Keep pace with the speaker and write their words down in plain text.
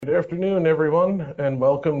afternoon, everyone, and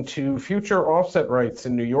welcome to Future Offset Rights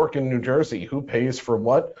in New York and New Jersey. Who pays for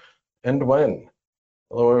what and when?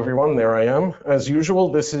 Hello, everyone. There I am. As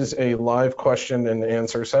usual, this is a live question and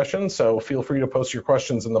answer session, so feel free to post your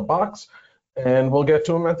questions in the box, and we'll get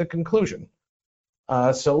to them at the conclusion.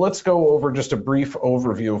 So let's go over just a brief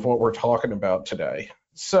overview of what we're talking about today.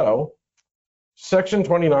 So, Section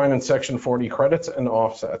 29 and Section 40 credits and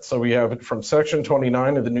offsets. So we have it from Section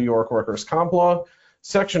 29 of the New York Workers' Comp Law,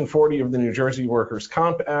 Section 40 of the New Jersey Workers'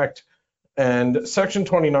 Comp Act, and Section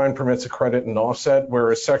 29 permits a credit and offset,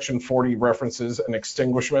 whereas Section 40 references an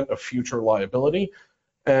extinguishment of future liability.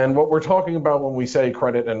 And what we're talking about when we say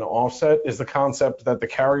credit and offset is the concept that the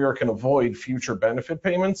carrier can avoid future benefit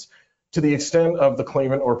payments to the extent of the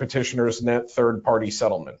claimant or petitioner's net third-party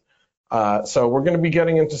settlement. So we're going to be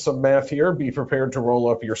getting into some math here. Be prepared to roll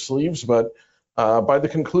up your sleeves, but by the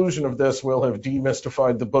conclusion of this, we'll have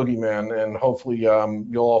demystified the boogeyman, and hopefully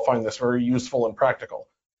you'll all find this very useful and practical.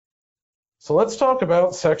 So let's talk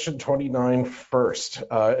about Section 29 first.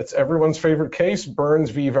 It's everyone's favorite case, Burns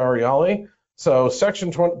v. Variale. So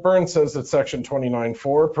Burns says that Section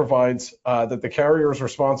 29.4 provides that the carrier is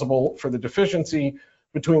responsible for the deficiency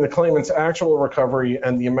between the claimant's actual recovery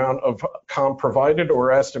and the amount of comp provided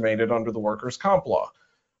or estimated under the workers' comp law.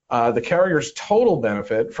 The carrier's total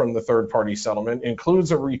benefit from the third-party settlement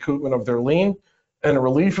includes a recoupment of their lien and a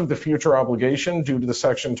relief of the future obligation due to the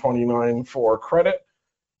Section 29.4 credit.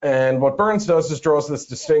 And what Burns does is draws this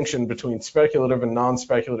distinction between speculative and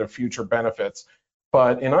non-speculative future benefits.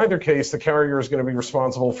 But in either case, the carrier is going to be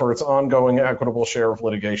responsible for its ongoing equitable share of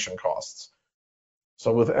litigation costs.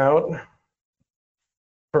 So without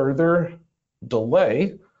further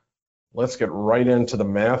delay, let's get right into the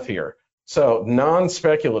math here. So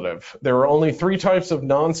non-speculative, there are only three types of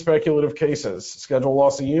non-speculative cases: schedule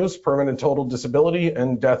loss of use, permanent total disability,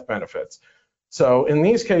 and death benefits. So in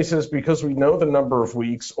these cases, because we know the number of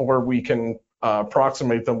weeks, or we can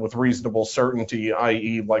approximate them with reasonable certainty,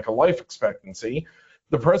 i.e. like a life expectancy,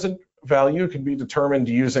 the present value can be determined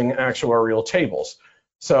using actuarial tables.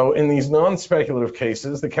 So in these non-speculative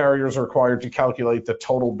cases, the carrier is required to calculate the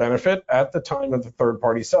total benefit at the time of the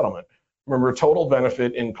third-party settlement. Remember, total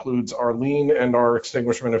benefit includes our lien and our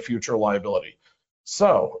extinguishment of future liability.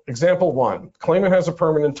 So, example one, claimant has a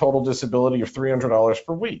permanent total disability of $300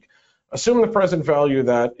 per week. Assume the present value of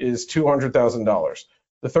that is $200,000.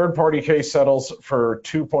 The third-party case settles for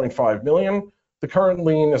 $2.5 million. The current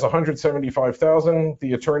lien is $175,000.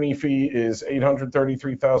 The attorney fee is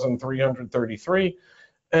 $833,333.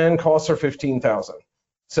 And costs are $15,000.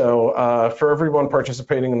 So for everyone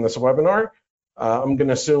participating in this webinar, I'm going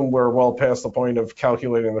to assume we're well past the point of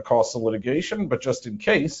calculating the cost of litigation, but just in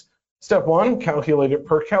case, step one, calculate it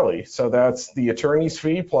per Kelly. So that's the attorney's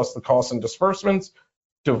fee plus the costs and disbursements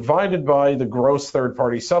divided by the gross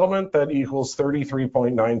third-party settlement. That equals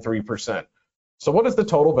 33.93%. So what is the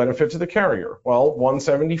total benefit to the carrier? Well,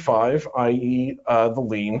 175, i.e. The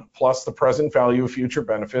lien, plus the present value of future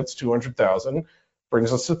benefits, 200,000,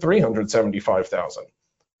 brings us to 375,000.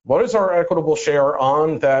 What is our equitable share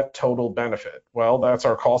on that total benefit? Well, that's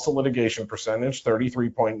our cost of litigation percentage,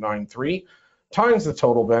 33.93, times the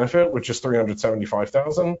total benefit, which is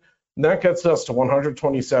 375,000. And that gets us to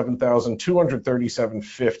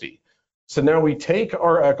 127,237.50. So now we take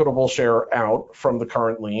our equitable share out from the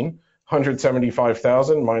current lien,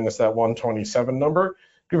 175,000 minus that 127 number,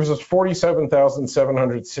 gives us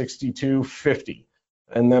 47,762.50.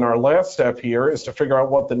 And then our last step here is to figure out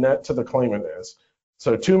what the net to the claimant is.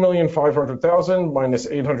 So 2,500,000 minus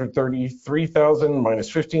 833,000 minus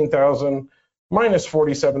 15,000 minus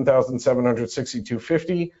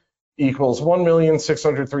 47,762.50 equals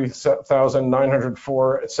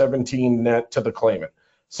 1,603,904.17 net to the claimant.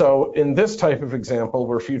 So in this type of example,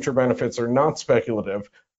 where future benefits are not speculative,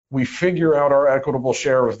 we figure out our equitable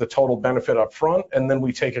share of the total benefit up front, and then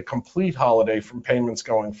we take a complete holiday from payments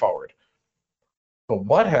going forward. But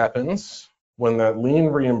what happens when that lien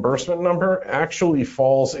reimbursement number actually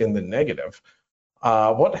falls in the negative?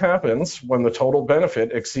 What happens when the total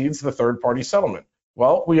benefit exceeds the third-party settlement?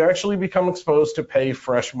 Well, we actually become exposed to pay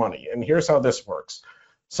fresh money, and here's how this works.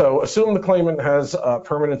 So assume the claimant has a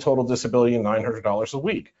permanent total disability of $900 a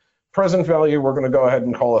week. Present value, we're going to go ahead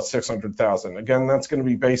and call it $600,000. Again, that's going to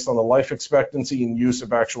be based on the life expectancy and use of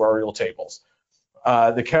actuarial tables.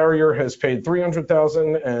 The carrier has paid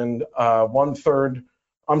 $300,000 and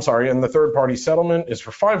and the third-party settlement is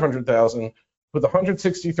for $500,000 with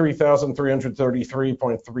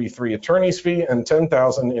 $163,333.33 attorney's fee and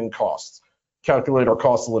 $10,000 in costs. Calculate our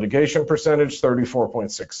cost of litigation percentage,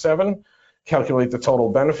 34.67. Calculate the total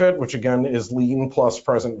benefit, which again is lien plus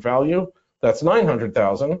present value. That's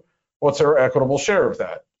 $900,000. What's our equitable share of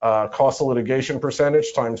that? cost of litigation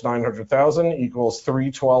percentage times 900,000 equals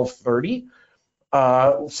 312.30.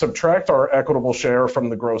 Subtract our equitable share from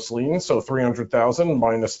the gross lien, so 300,000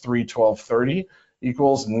 minus 312.30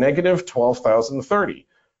 equals negative 12,030.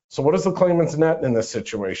 So what is the claimant's net in this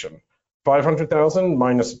situation? 500,000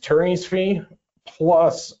 minus attorney's fee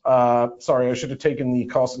plus, sorry, I should have taken the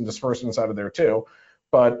costs and disbursements out of there too,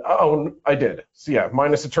 but oh, I did. So yeah,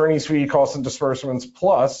 minus attorney's fee, costs and disbursements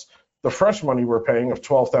plus the fresh money we're paying of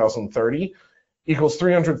 12,030 equals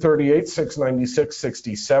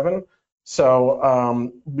 338,696.67.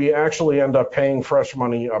 So we actually end up paying fresh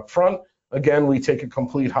money up front. Again, we take a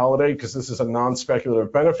complete holiday because this is a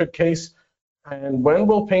non-speculative benefit case. And when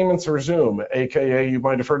will payments resume? AKA, you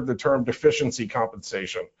might have heard the term deficiency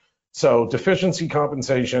compensation. So deficiency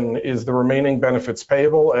compensation is the remaining benefits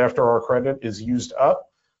payable after our credit is used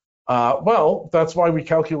up. Well, that's why we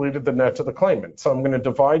calculated the net to the claimant. So I'm going to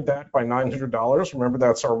divide that by $900. Remember,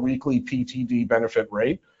 that's our weekly PTD benefit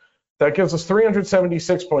rate. That gives us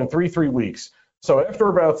 376.33 weeks. So after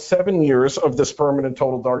about 7 years of this permanent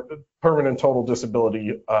total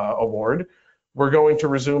disability award, we're going to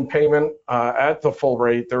resume payment at the full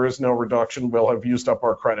rate. There is no reduction. We'll have used up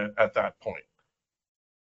our credit at that point.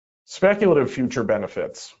 Speculative future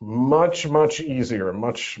benefits, much easier,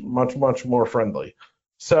 much more friendly.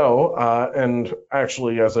 So, and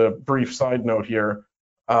actually, as a brief side note here,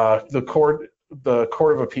 the Court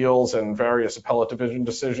of Appeals and various appellate division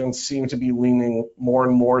decisions seem to be leaning more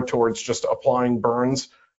and more towards just applying Burns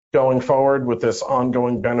going forward with this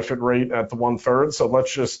ongoing benefit rate at the 1/3. So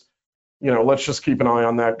let's just keep an eye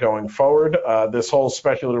on that going forward. This whole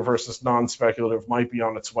speculative versus non-speculative might be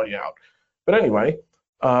on its way out. But anyway,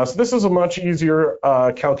 so this is a much easier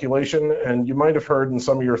calculation, and you might have heard in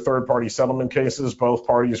some of your third-party settlement cases, both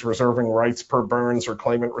parties reserving rights per Burns or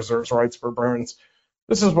claimant reserves rights per Burns.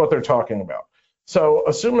 This is what they're talking about. So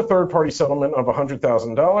assume a third-party settlement of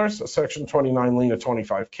 $100,000, a Section 29 lien of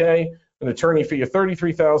 $25K, an attorney fee of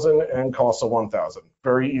 $33,000, and costs of $1,000.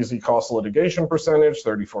 Very easy cost of litigation percentage,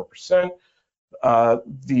 34%.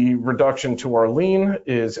 The reduction to our lien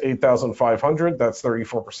is $8,500. That's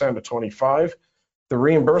 34% of 25. The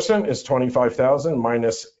reimbursement is $25,000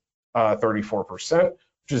 minus 34%,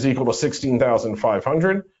 which is equal to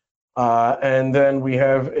 $16,500. And then we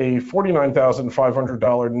have a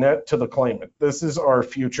 $49,500 net to the claimant. This is our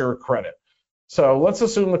future credit. So let's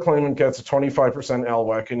assume the claimant gets a 25%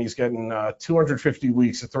 LWEC and he's getting 250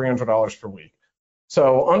 weeks at $300 per week.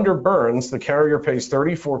 So under Burns, the carrier pays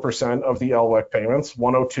 34% of the LWEC payments,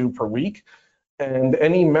 $102 per week, and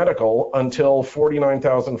any medical until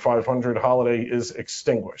 $49,500 holiday is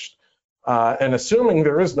extinguished. And assuming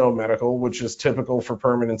there is no medical, which is typical for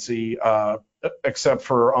permanency, except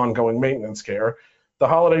for ongoing maintenance care, the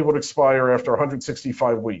holiday would expire after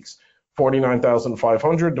 165 weeks.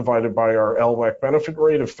 49,500 divided by our LWEC benefit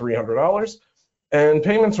rate of $300, and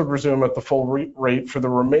payments would resume at the full rate for the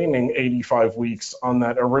remaining 85 weeks on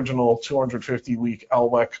that original 250-week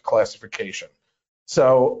LWEC classification.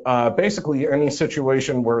 So basically, any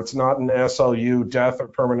situation where it's not an SLU, death, or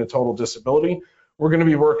permanent total disability, we're going to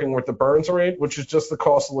be working with the Burns rate, which is just the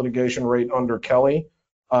cost of litigation rate under Kelly,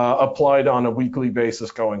 applied on a weekly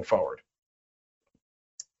basis going forward.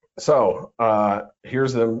 So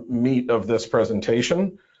here's the meat of this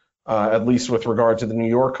presentation, at least with regard to the New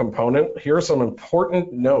York component. Here are some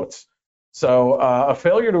important notes. So a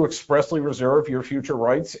failure to expressly reserve your future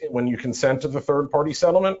rights when you consent to the third-party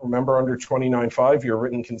settlement, remember under 29.5, your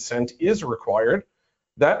written consent is required.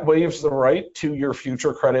 That waives the right to your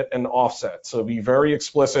future credit and offset. So be very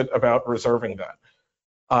explicit about reserving that.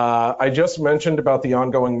 I just mentioned about the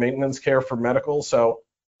ongoing maintenance care for medical. So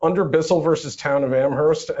under Bissell versus Town of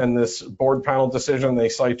Amherst and this board panel decision they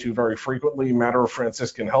cite to very frequently, matter of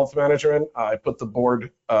Franciscan Health Management, I put the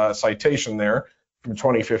board citation there from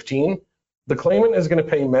 2015. The claimant is going to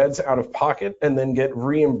pay meds out of pocket and then get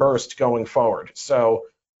reimbursed going forward. So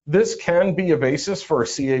this can be a basis for a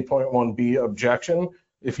CA.1B objection.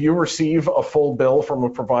 If you receive a full bill from a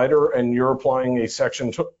provider and you're applying a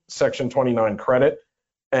Section 29 credit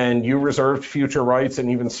and you reserved future rights and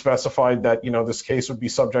even specified that, this case would be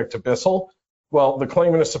subject to Bissell, well, the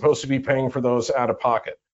claimant is supposed to be paying for those out of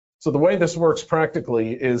pocket. So the way this works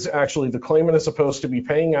practically is actually the claimant is supposed to be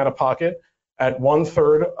paying out of pocket at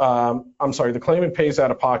 1/3, the claimant pays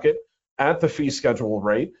out of pocket at the fee schedule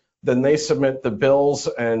rate. Then they submit the bills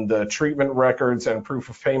and the treatment records and proof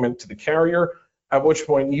of payment to the carrier, at which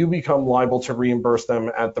point you become liable to reimburse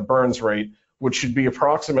them at the Burns rate, which should be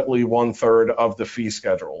approximately 1/3 of the fee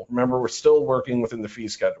schedule. Remember, we're still working within the fee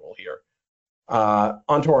schedule here.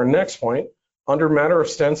 On to our next point. Under matter of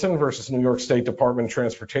Stenson versus New York State Department of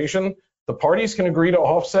Transportation, The parties can agree to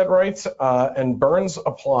offset rights, and Burns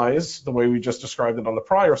applies the way we just described it on the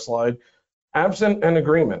prior slide, absent an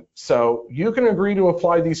agreement. So you can agree to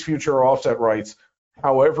apply these future offset rights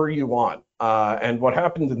however you want. And what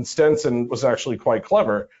happened in Stenson was actually quite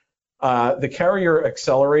clever. The carrier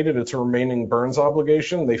accelerated its remaining Burns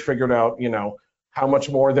obligation. They figured out, how much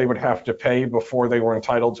more they would have to pay before they were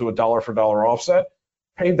entitled to a dollar for dollar offset,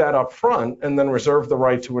 paid that up front, and then reserved the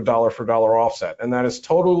right to a dollar for dollar offset. And that is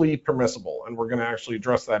totally permissible. And we're going to actually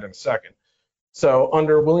address that in a second. So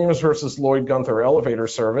under Williams versus Lloyd Gunther Elevator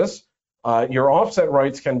Service, your offset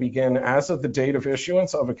rights can begin as of the date of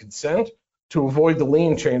issuance of a consent to avoid the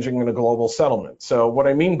lien changing in a global settlement. So what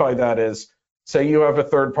I mean by that is, say you have a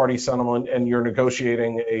third-party settlement and you're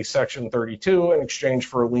negotiating a Section 32 in exchange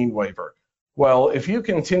for a lien waiver. Well, if you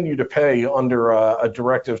continue to pay under a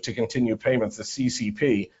directive to continue payments, the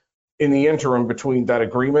CCP, in the interim between that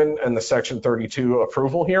agreement and the Section 32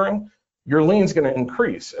 approval hearing, your lien's going to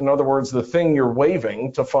increase. In other words, the thing you're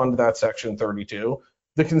waiving to fund that Section 32,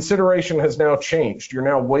 the consideration has now changed. You're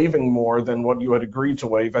now waiving more than what you had agreed to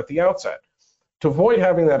waive at the outset. To avoid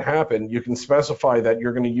having that happen, you can specify that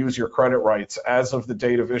you're going to use your credit rights as of the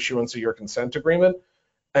date of issuance of your consent agreement.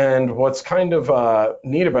 And what's kind of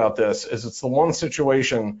neat about this is it's the one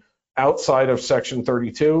situation outside of Section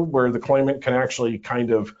 32 where the claimant can actually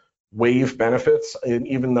kind of waive benefits, and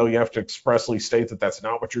even though you have to expressly state that that's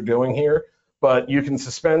not what you're doing here. But you can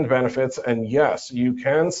suspend benefits, and yes, you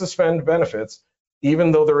can suspend benefits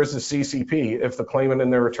even though there is a CCP if the claimant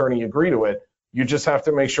and their attorney agree to it. You just have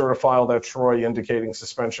to make sure to file that TROI indicating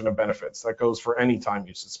suspension of benefits. That goes for any time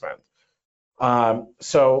you suspend.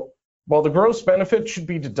 So while the gross benefit should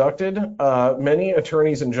be deducted, many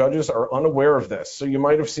attorneys and judges are unaware of this. So you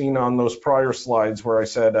might have seen on those prior slides where I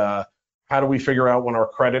said, how do we figure out when our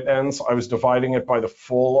credit ends? I was dividing it by the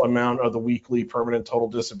full amount of the weekly permanent total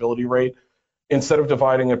disability rate instead of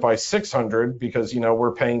dividing it by 600 because,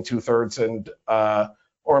 we're paying 2/3 and,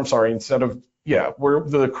 or I'm sorry, instead of,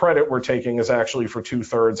 the credit we're taking is actually for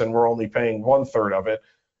 2/3 and we're only paying 1/3 of it.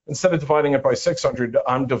 Instead of dividing it by 600,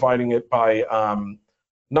 I'm dividing it by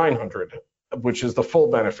 900, which is the full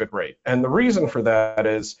benefit rate. And the reason for that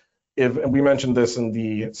is, and we mentioned this in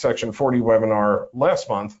the Section 40 webinar last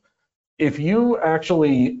month, if you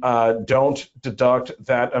actually don't deduct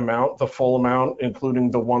that amount, the full amount,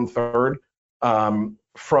 including the 1/3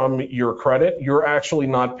 from your credit, you're actually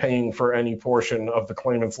not paying for any portion of the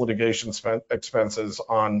claimant's litigation expenses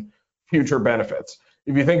on future benefits.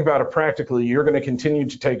 If you think about it practically, you're going to continue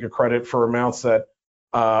to take a credit for amounts that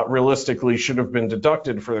realistically should have been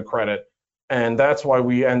deducted for the credit. And that's why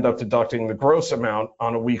we end up deducting the gross amount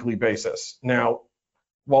on a weekly basis. Now,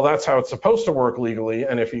 while that's how it's supposed to work legally,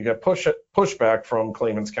 and if you get pushback from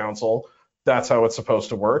claimant's counsel, that's how it's supposed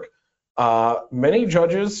to work. Many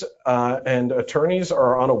judges and attorneys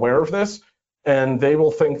are unaware of this, and they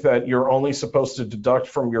will think that you're only supposed to deduct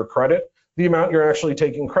from your credit the amount you're actually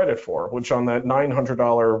taking credit for, which on that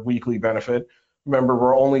 $900 weekly benefit, remember,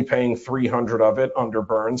 we're only paying 300 of it under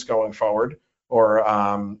Burns going forward, or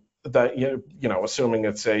assuming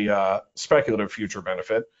it's a speculative future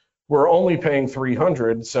benefit, we're only paying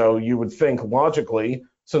 300. So you would think logically,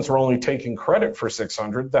 since we're only taking credit for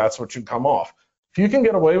 600, that's what should come off. If you can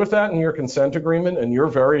get away with that in your consent agreement and you're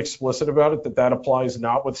very explicit about it, that applies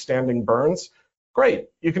notwithstanding Burns, great.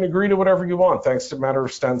 You can agree to whatever you want thanks to matter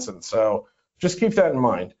of Stenson. So just keep that in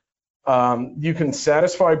mind. You can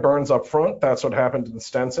satisfy Burns up front. That's what happened in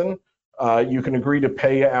Stenson. You can agree to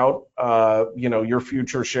pay out, your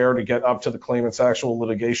future share to get up to the claimant's actual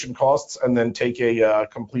litigation costs and then take a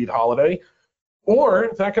complete holiday. Or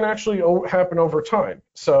that can actually happen over time.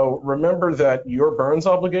 So remember that your Burns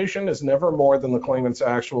obligation is never more than the claimant's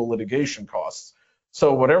actual litigation costs.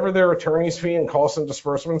 So whatever their attorney's fee and costs and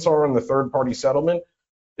disbursements are in the third-party settlement,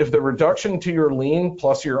 if the reduction to your lien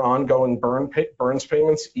plus your ongoing Burns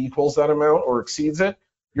payments equals that amount or exceeds it,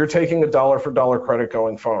 you're taking a dollar for dollar credit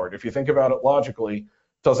going forward. If you think about it logically, it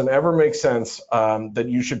doesn't ever make sense that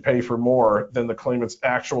you should pay for more than the claimant's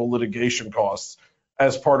actual litigation costs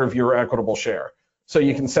as part of your equitable share. So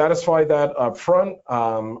you can satisfy that up front.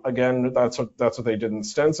 Again, that's what they did in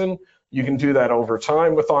Stenson. You can do that over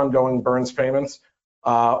time with ongoing Burns payments,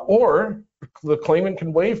 or the claimant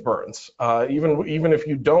can waive Burns, even if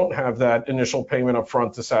you don't have that initial payment up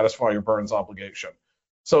front to satisfy your Burns obligation.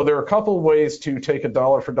 So there are a couple of ways to take a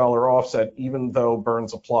dollar for dollar offset even though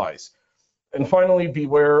Burns applies. And finally,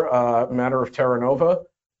 beware matter of Terra Nova.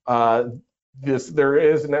 There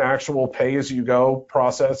is an actual pay-as-you-go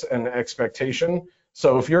process and expectation.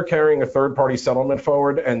 So if you're carrying a third-party settlement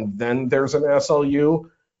forward and then there's an SLU,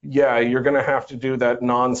 yeah, you're going to have to do that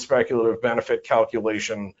non-speculative benefit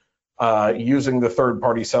calculation using the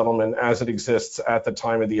third-party settlement as it exists at the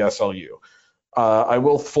time of the SLU. I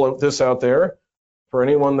will float this out there for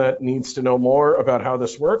anyone that needs to know more about how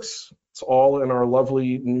this works. It's all in our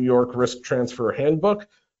lovely New York Risk Transfer Handbook.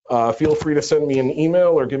 Feel free to send me an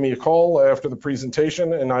email or give me a call after the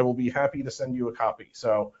presentation, and I will be happy to send you a copy.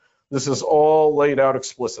 So this is all laid out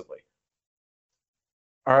explicitly.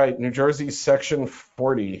 All right, New Jersey Section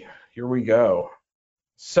 40. Here we go.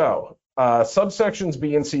 So subsections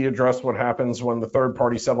B and C address what happens when the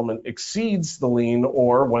third-party settlement exceeds the lien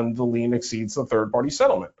or when the lien exceeds the third-party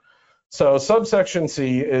settlement. So subsection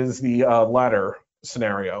C is the latter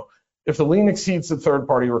scenario. If the lien exceeds the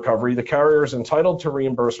third-party recovery, the carrier is entitled to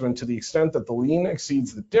reimbursement to the extent that the lien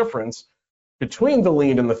exceeds the difference between the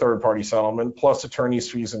lien and the third-party settlement plus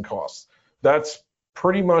attorney's fees and costs. That's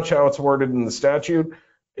pretty much how it's worded in the statute.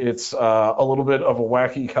 It's a little bit of a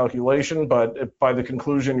wacky calculation, but by the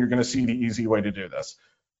conclusion, you're going to see the easy way to do this.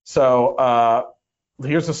 So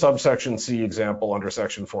here's a subsection C example under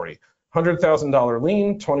Section 40. $100,000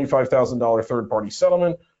 lien, $25,000 third-party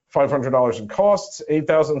settlement, $500 in costs,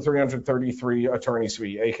 $8,333 attorney's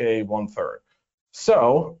fee, aka 1/3.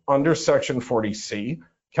 So under Section 40C,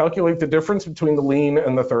 calculate the difference between the lien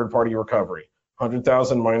and the third-party recovery.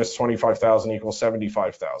 100,000 minus 25,000 equals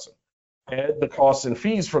 75,000. Add the costs and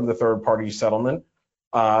fees from the third-party settlement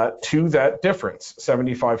to that difference.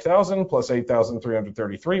 75,000 plus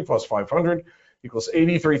 8,333 plus 500 equals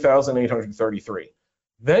 83,833.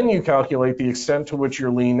 Then you calculate the extent to which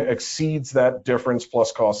your lien exceeds that difference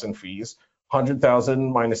plus costs and fees.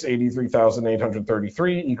 100,000 minus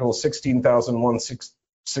 83,833 equals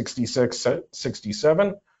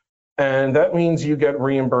 16,166.67. And that means you get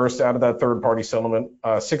reimbursed out of that third-party settlement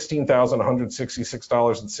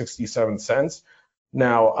 $16,166.67.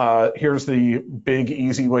 Now, here's the big,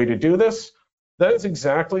 easy way to do this. That is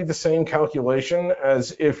exactly the same calculation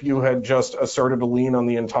as if you had just asserted a lien on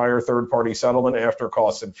the entire third-party settlement after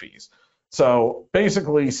costs and fees. So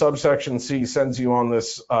basically, subsection C sends you on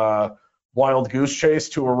this wild goose chase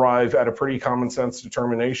to arrive at a pretty common sense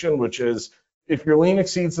determination, which is if your lien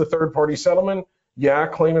exceeds the third-party settlement, yeah,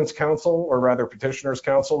 claimant's counsel, or rather petitioner's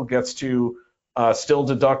counsel, gets to still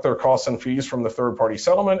deduct their costs and fees from the third-party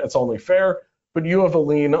settlement. It's only fair, but you have a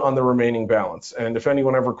lien on the remaining balance. And if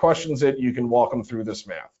anyone ever questions it, you can walk them through this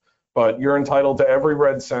math. But you're entitled to every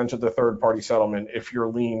red cent of the third-party settlement if your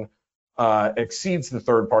lien exceeds the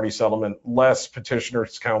third-party settlement, less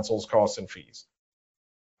petitioner's counsel's costs and fees.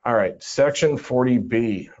 All right, Section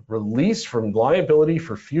 40B, release from liability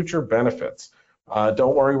for future benefits.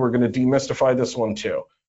 Don't worry, we're going to demystify this one too.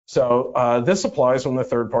 So this applies when the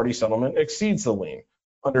third-party settlement exceeds the lien.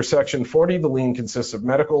 Under Section 40, the lien consists of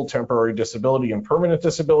medical, temporary disability, and permanent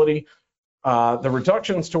disability. The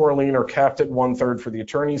reductions to our lien are capped at 1/3 for the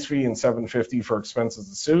attorney's fee and $750 for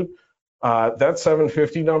expenses of suit. That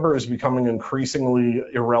 $750 number is becoming increasingly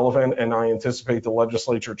irrelevant, and I anticipate the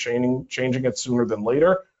legislature changing it sooner than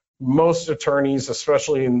later. Most attorneys,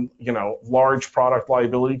 especially in large product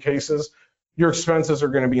liability cases, your expenses are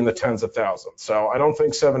going to be in the tens of thousands. So I don't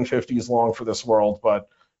think $750 is long for this world, but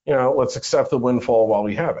let's accept the windfall while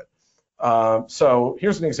we have it. So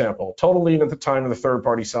here's an example. Total lien at the time of the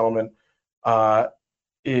third-party settlement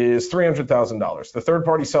is $300,000. The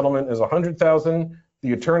third-party settlement is $100,000.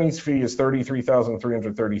 The attorney's fee is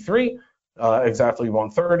 $33,333, exactly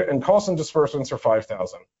 1/3, and costs and disbursements are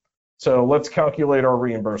 $5,000. So let's calculate our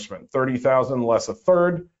reimbursement. $30,000 less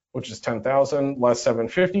 1/3, which is $10,000, less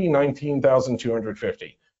 $750,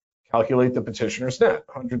 $19,250. Calculate the petitioner's net.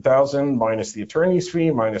 $100,000 minus the attorney's fee,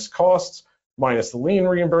 minus costs, minus the lien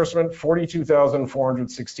reimbursement,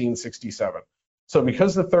 $42,416.67. So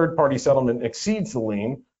because the third-party settlement exceeds the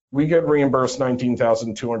lien, we get reimbursed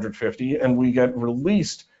 $19,250, and we get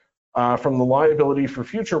released from the liability for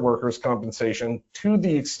future workers' compensation to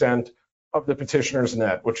the extent of the petitioner's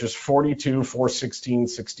net, which is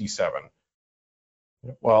 $42,416.67.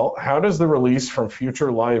 Well, how does the release from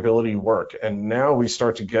future liability work? And now we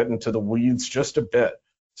start to get into the weeds just a bit.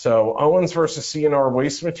 So Owens versus C&R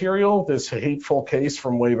Waste Material, this hateful case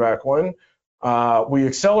from way back when, we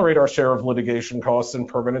accelerate our share of litigation costs in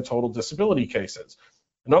permanent total disability cases.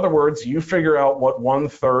 In other words, you figure out what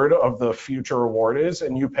 1/3 of the future award is,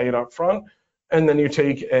 and you pay it up front, and then you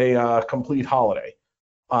take a complete holiday.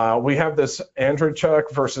 We have this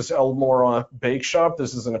Andrzejczyk versus Elmora Bake Shop.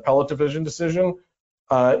 This is an appellate division decision.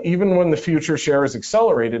 Even when the future share is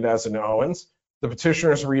accelerated, as in Owens, the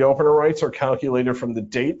petitioner's reopener rights are calculated from the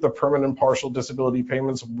date the permanent partial disability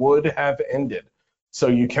payments would have ended. So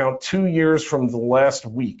you count 2 years from the last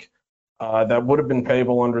week that would have been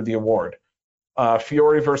payable under the award.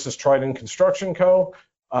 Fiore versus Trident Construction Co.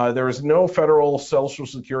 There is no federal Social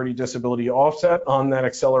Security disability offset on that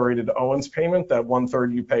accelerated Owens payment, that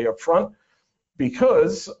 1/3 you pay up front,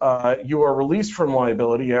 because you are released from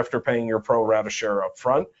liability after paying your pro rata share up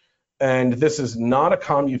front. And this is not a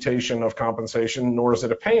commutation of compensation, nor is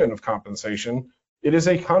it a payment of compensation. It is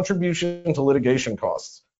a contribution to litigation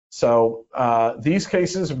costs. So these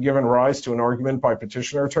cases have given rise to an argument by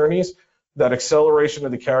petitioner attorneys that acceleration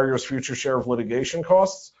of the carrier's future share of litigation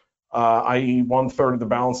costs, i.e. 1/3 of the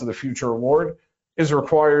balance of the future award, is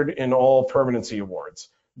required in all permanency awards.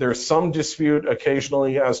 There's some dispute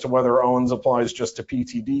occasionally as to whether Owens applies just to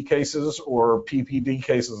PTD cases or PPD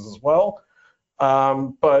cases as well.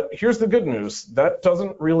 But here's the good news. That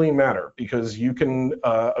doesn't really matter because you can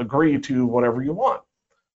agree to whatever you want.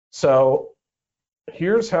 So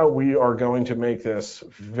here's how we are going to make this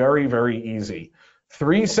very, very easy.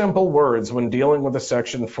 3 simple words when dealing with a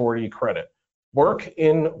Section 40 credit. Work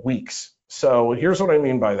in weeks. So here's what I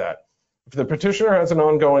mean by that. If the petitioner has an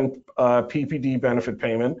ongoing PPD benefit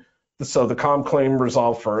payment, so the comp claim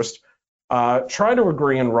resolved first, try to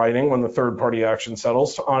agree in writing when the third-party action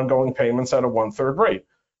settles to ongoing payments at a 1/3 rate.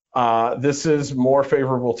 This is more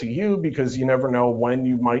favorable to you because you never know when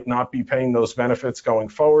you might not be paying those benefits going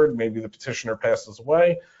forward. Maybe the petitioner passes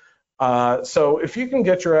away. So if you can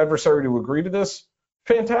get your adversary to agree to this,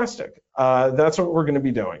 fantastic. That's what we're going to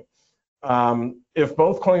be doing. If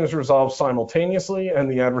both claims resolve simultaneously and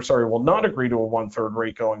the adversary will not agree to a 1/3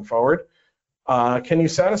 rate going forward, can you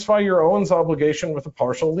satisfy your Owens obligation with a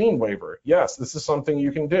partial lien waiver? Yes, this is something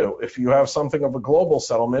you can do. If you have something of a global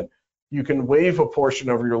settlement, you can waive a portion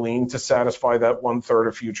of your lien to satisfy that 1/3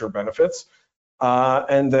 of future benefits,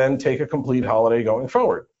 and then take a complete holiday going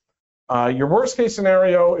forward. Your worst case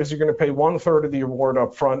scenario is you're going to pay 1/3 of the award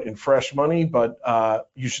up front in fresh money, but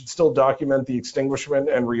you should still document the extinguishment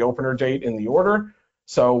and reopener date in the order.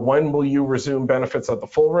 So when will you resume benefits at the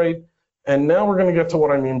full rate? And now we're going to get to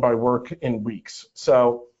what I mean by work in weeks.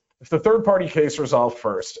 So if the third-party case resolved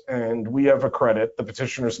first and we have a credit, the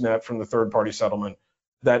petitioner's net from the third-party settlement,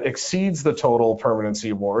 that exceeds the total permanency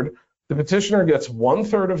award, the petitioner gets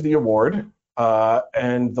 1/3 of the award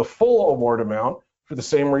and the full award amount, for the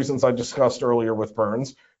same reasons I discussed earlier with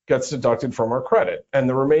Burns, gets deducted from our credit. And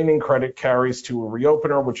the remaining credit carries to a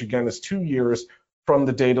reopener, which again is 2 years from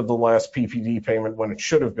the date of the last PPD payment when it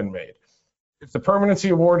should have been made. If the permanency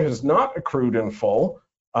award has not accrued in full,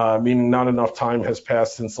 meaning not enough time has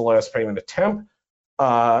passed since the last payment attempt,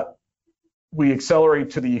 we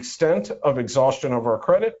accelerate to the extent of exhaustion of our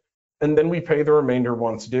credit, and then we pay the remainder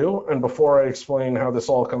once due. And before I explain how this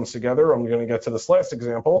all comes together, I'm going to get to this last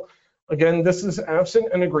example. Again, this is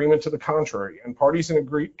absent an agreement to the contrary, and parties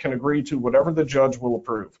can agree to whatever the judge will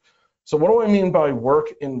approve. So what do I mean by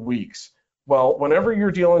work in weeks? Well, whenever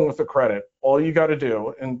you're dealing with a credit, all you got to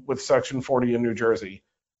do, and with Section 40 in New Jersey,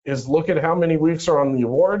 is look at how many weeks are on the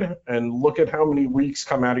award and look at how many weeks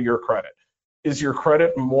come out of your credit. Is your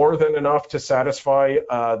credit more than enough to satisfy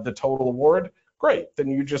the total award? Great, then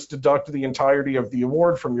you just deduct the entirety of the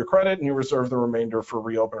award from your credit and you reserve the remainder for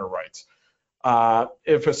reopener rights.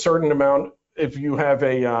 If a certain amount, if you have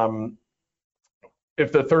a,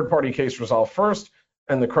 if the third-party case resolved first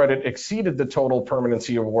and the credit exceeded the total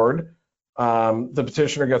permanency award, the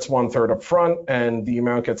petitioner gets 1/3 up front and the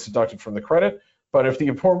amount gets deducted from the credit. But if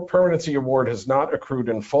the permanency award has not accrued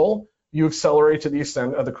in full, you accelerate to the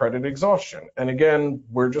extent of the credit exhaustion. And again,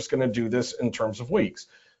 we're just going to do this in terms of weeks.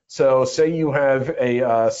 So say you have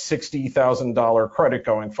a $60,000 credit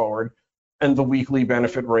going forward, and the weekly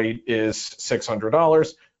benefit rate is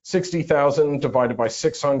 $600. 60,000 divided by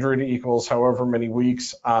 600 equals however many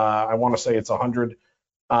weeks. I want to say it's 100.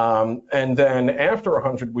 And then after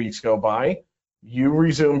 100 weeks go by, you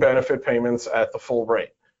resume benefit payments at the full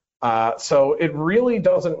rate. So it really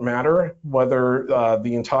doesn't matter whether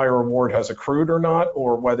the entire award has accrued or not,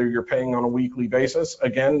 or whether you're paying on a weekly basis.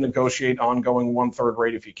 Again, negotiate ongoing 1/3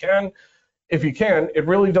 rate if you can. If you can, it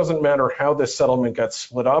really doesn't matter how this settlement gets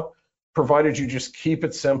split up, provided you just keep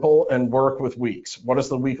it simple and work with weeks. What is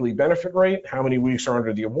the weekly benefit rate? How many weeks are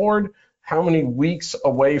under the award? How many weeks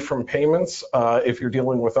away from payments if you're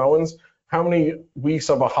dealing with Owens? How many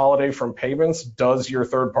weeks of a holiday from payments does your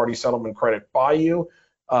third-party settlement credit buy you?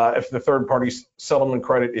 If the third-party settlement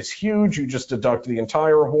credit is huge, you just deduct the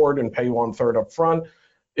entire award and pay 1/3 up front.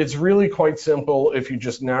 It's really quite simple if you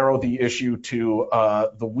just narrow the issue to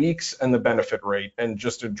the weeks and the benefit rate and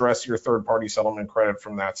just address your third-party settlement credit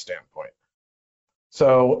from that standpoint.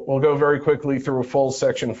 So we'll go very quickly through a full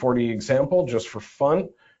Section 40 example just for fun.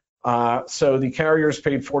 So the carriers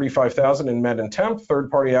paid $45,000 in med and temp,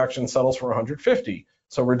 third-party action settles for $150.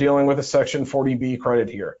 So we're dealing with a Section 40B credit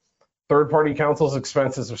here. Third-party counsel's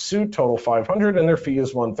expenses of suit total $500 and their fee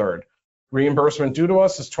is 1/3. Reimbursement due to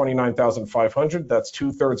us is $29,500. That's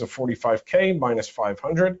 2/3 of $45K minus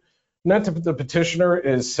 $500. Net to the petitioner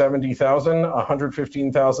is $70,000,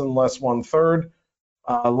 $115,000 less 1/3,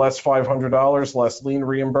 less $500, less lien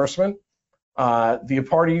reimbursement. The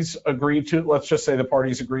parties agree to, let's just say the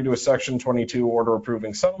parties agree to a Section 22 order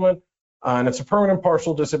approving settlement, and it's a permanent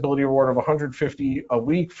partial disability award of $150 a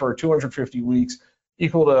week for 250 weeks,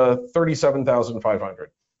 equal to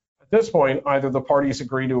 $37,500. At this point, either the parties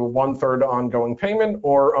agree to a 1/3 ongoing payment,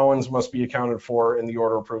 or Owens must be accounted for in the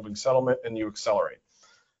order approving settlement, and you accelerate.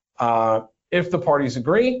 If the parties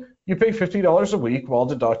agree, you pay $50 a week while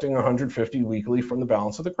deducting $150 weekly from the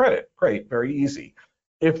balance of the credit. Great, very easy.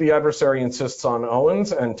 If the adversary insists on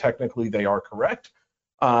Owens, and technically they are correct,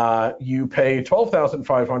 you pay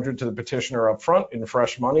 $12,500 to the petitioner up front in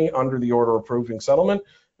fresh money under the order approving settlement,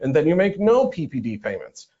 and then you make no PPD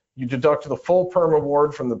payments. You deduct the full perm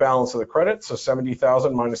award from the balance of the credit, so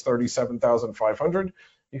 $70,000 minus $37,500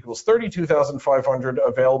 equals $32,500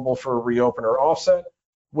 available for a reopen or offset,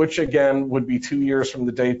 which again would be 2 years from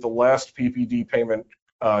the date the last PPD payment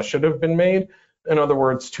should have been made. In other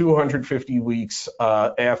words, 250 weeks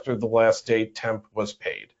after the last date temp was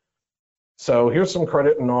paid. So here's some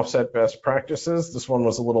credit and offset best practices. This one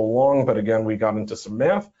was a little long, but again, we got into some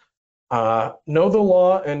math. Know the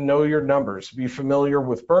law and know your numbers. Be familiar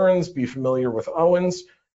with Burns, be familiar with Owens,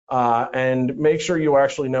 and make sure you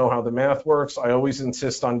actually know how the math works. I always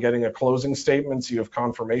insist on getting a closing statement so you have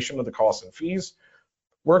confirmation of the costs and fees.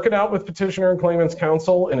 Work it out with petitioner and claimant's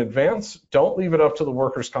counsel in advance. Don't leave it up to the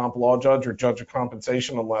workers' comp law judge or judge of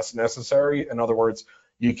compensation unless necessary. In other words,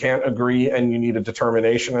 you can't agree and you need a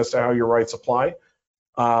determination as to how your rights apply.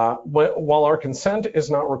 While our consent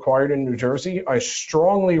is not required in New Jersey, I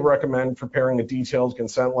strongly recommend preparing a detailed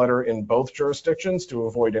consent letter in both jurisdictions to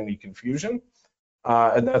avoid any confusion.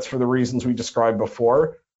 And that's for the reasons we described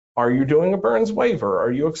before. Are you doing a Burns waiver?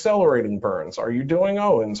 Are you accelerating Burns? Are you doing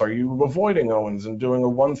Owens? Are you avoiding Owens and doing a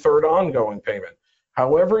 1/3 ongoing payment?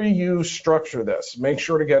 However you structure this, make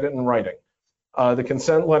sure to get it in writing. The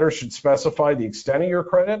consent letter should specify the extent of your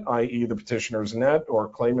credit, i.e. the petitioner's net or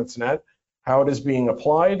claimant's net, how it is being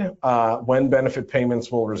applied, when benefit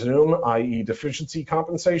payments will resume, i.e. deficiency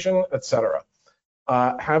compensation, etc.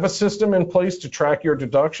 Have a system in place to track your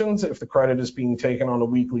deductions if the credit is being taken on a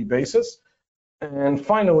weekly basis. And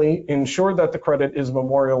finally, ensure that the credit is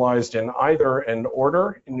memorialized in either an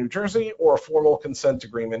order in New Jersey or a formal consent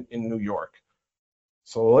agreement in New York.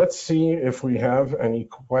 So let's see if we have any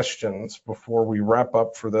questions before we wrap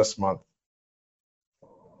up for this month.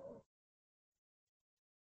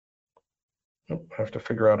 I have to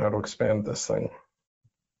figure out how to expand this thing.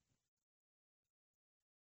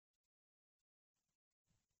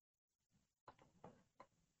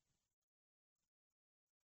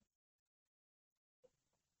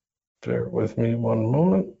 Bear with me one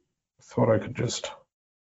moment. Thought I could just.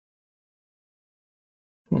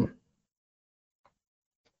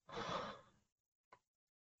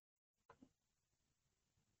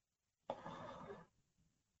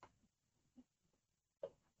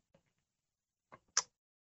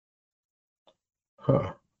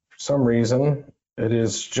 For some reason, it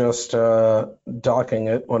is just docking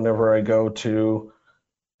it whenever I go to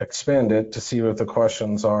expand it to see what the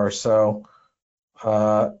questions are. So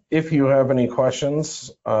if you have any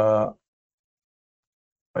questions, I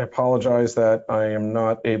apologize that I am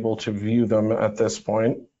not able to view them at this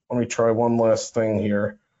point. Let me try one last thing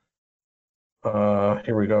here.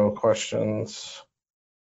 Here we go, questions.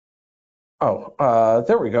 Oh,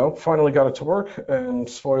 there we go. Finally got it to work. And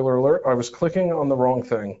spoiler alert, I was clicking on the wrong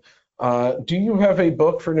thing. Do you have a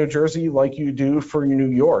book for New Jersey like you do for New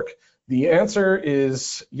York? The answer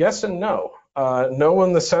is yes and no. No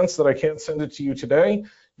in the sense that I can't send it to you today.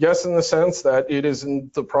 Yes in the sense that it is in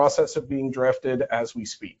the process of being drafted as we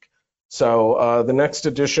speak. So the next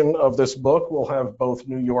edition of this book will have both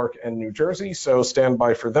New York and New Jersey. So stand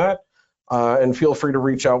by for that. And feel free to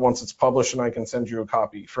reach out once it's published and I can send you a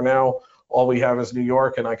copy. For now, all we have is New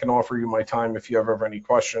York, and I can offer you my time if you ever have any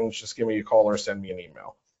questions. Just give me a call or send me an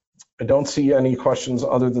email. I don't see any questions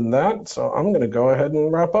other than that, so I'm going to go ahead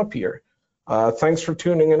and wrap up here. Thanks for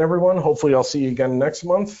tuning in, everyone. Hopefully I'll see you again next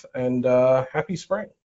month, and happy spring.